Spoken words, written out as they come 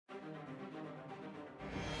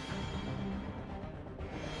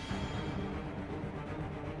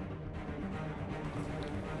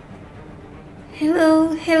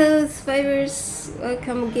Hello survivors,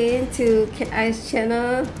 welcome again to Cat Eyes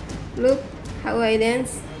channel. Look how I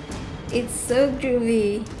dance, it's so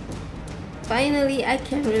groovy. Finally I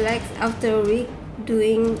can relax after a week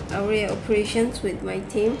doing area operations with my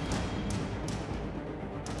team.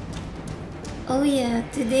 Oh yeah,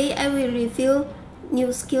 today I will reveal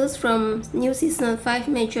new skills from new season 5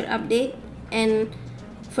 major update, and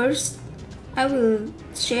first I will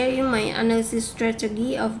share you my analysis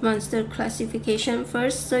strategy of monster classification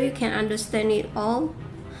first, so you can understand it all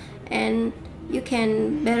and you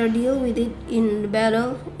can better deal with it in the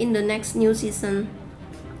battle in the next new season.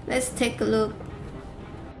 Let's take a look.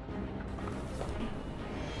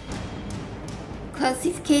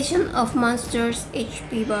 Classification of monsters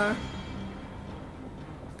HP bar.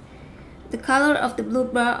 The color of the blue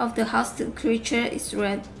bar of the hostile creature is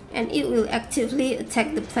red, and it will actively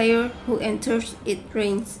attack the player who enters its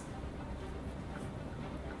range.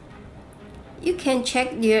 You can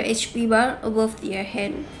check their HP bar above their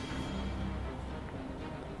head.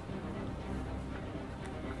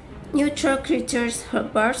 Neutral creatures'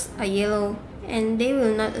 health bars are yellow, and they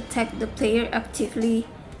will not attack the player actively,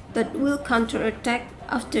 but will counterattack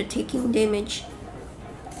after taking damage.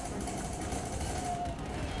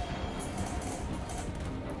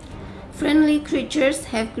 Friendly creatures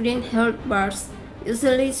have green health bars,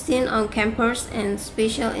 usually seen on campers and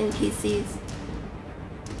special NPCs.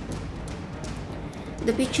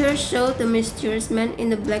 The picture shows the mysterious man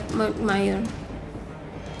in the black mire.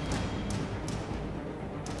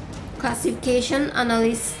 Classification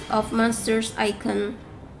analysis of monsters icon.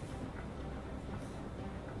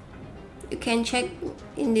 You can check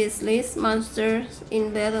in this list monsters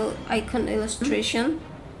in battle icon illustration.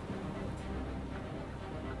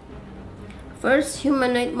 First,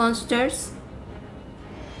 humanoid monsters.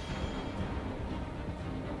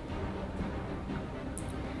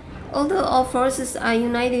 Although all forces are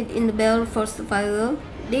united in the battle for survival,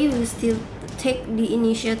 they will still take the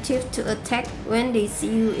initiative to attack when they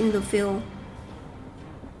see you in the field.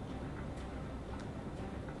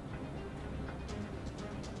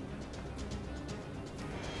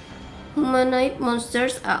 Humanoid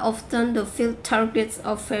monsters are often the field targets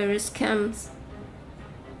of various camps.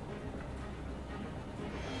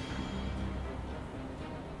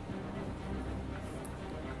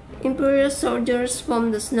 Imperial soldiers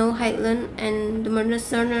from the Snow Highland and the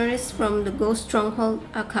mercenaries from the Ghost Stronghold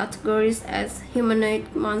are categorized as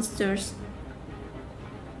humanoid monsters.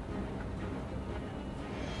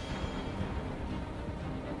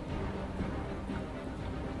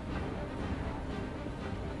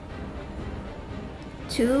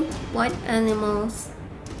 Two, white animals.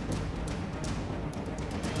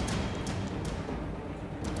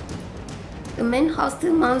 The main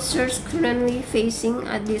hostile monsters currently facing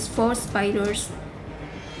are these four spiders.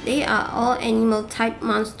 They are all animal type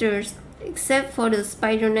monsters, except for the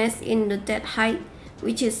spider nest in the dead height,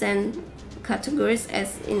 which is categorized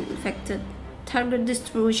as infected. Target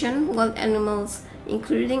distribution: wild animals,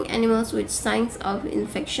 including animals with signs of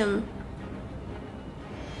infection.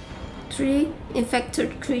 3.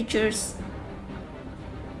 Infected creatures.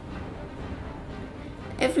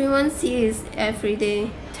 Everyone sees every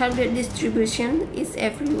day. Target distribution is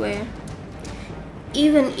everywhere.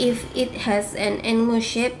 Even if it has an animal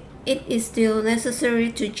shape, it is still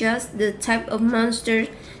necessary to judge the type of monster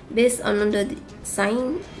based on the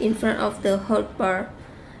sign in front of the health bar.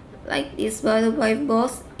 Like this butterfly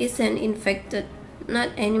boss is an infected, not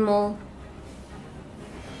animal.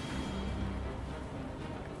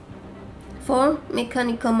 4.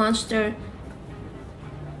 Mechanical monster.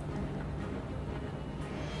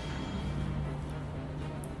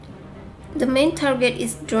 The main target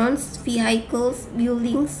is drones, vehicles,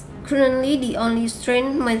 buildings. Currently, the only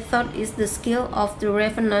strength method is the skill of the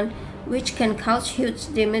Revenant, which can cause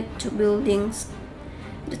huge damage to buildings.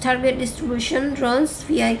 The target distribution: drones,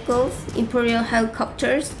 vehicles, Imperial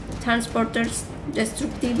helicopters, transporters,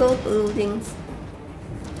 destructible buildings.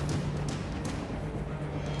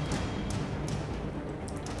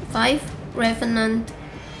 5. Revenant.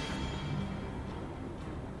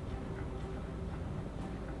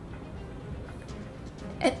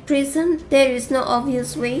 At present, there is no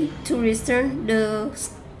obvious way to return the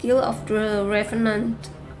skill of the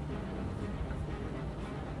Revenant.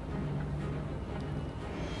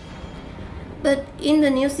 But in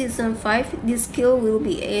the new season 5, this skill will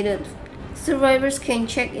be added. Survivors can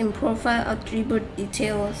check in profile attribute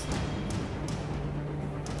details.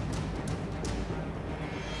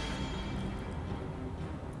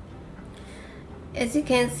 As you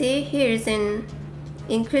can see, here is an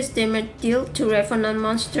increased damage dealt to Revenant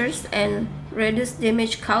monsters and reduced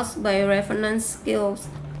damage caused by Revenant skills.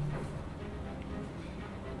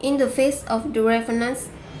 In the face of the revenants,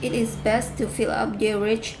 it is best to fill up their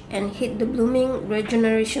rage and hit the blooming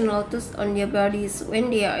regeneration lotus on their bodies when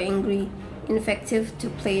they are angry, ineffective to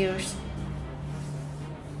players.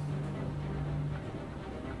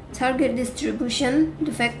 Target distribution: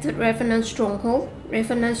 defected Revenant Stronghold,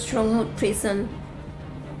 Revenant Stronghold Prison.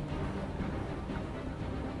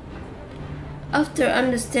 After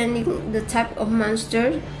understanding the type of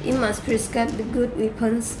monster, you must prescribe the good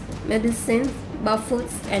weapons, medicine, buff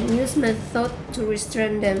foods, and use method to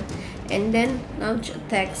restrain them, and then launch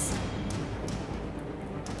attacks.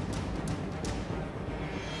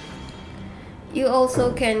 You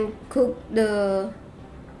also can cook the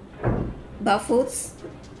buff foods,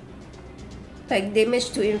 like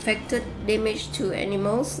damage to infected, damage to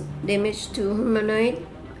animals, damage to humanoid,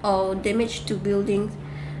 or damage to buildings.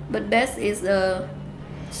 But best is the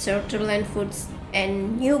Sutherland foods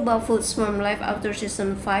and new buff foods from LifeAfter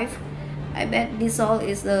Season 5. I bet this all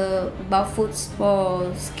is the buff foods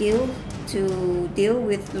for skill to deal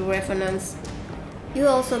with the revenants. You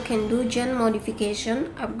also can do gen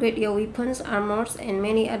modification, upgrade your weapons, armors, and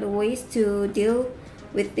many other ways to deal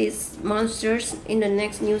with these monsters in the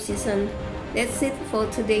next new season. That's it for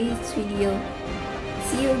today's video.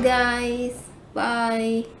 See you guys.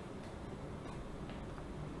 Bye.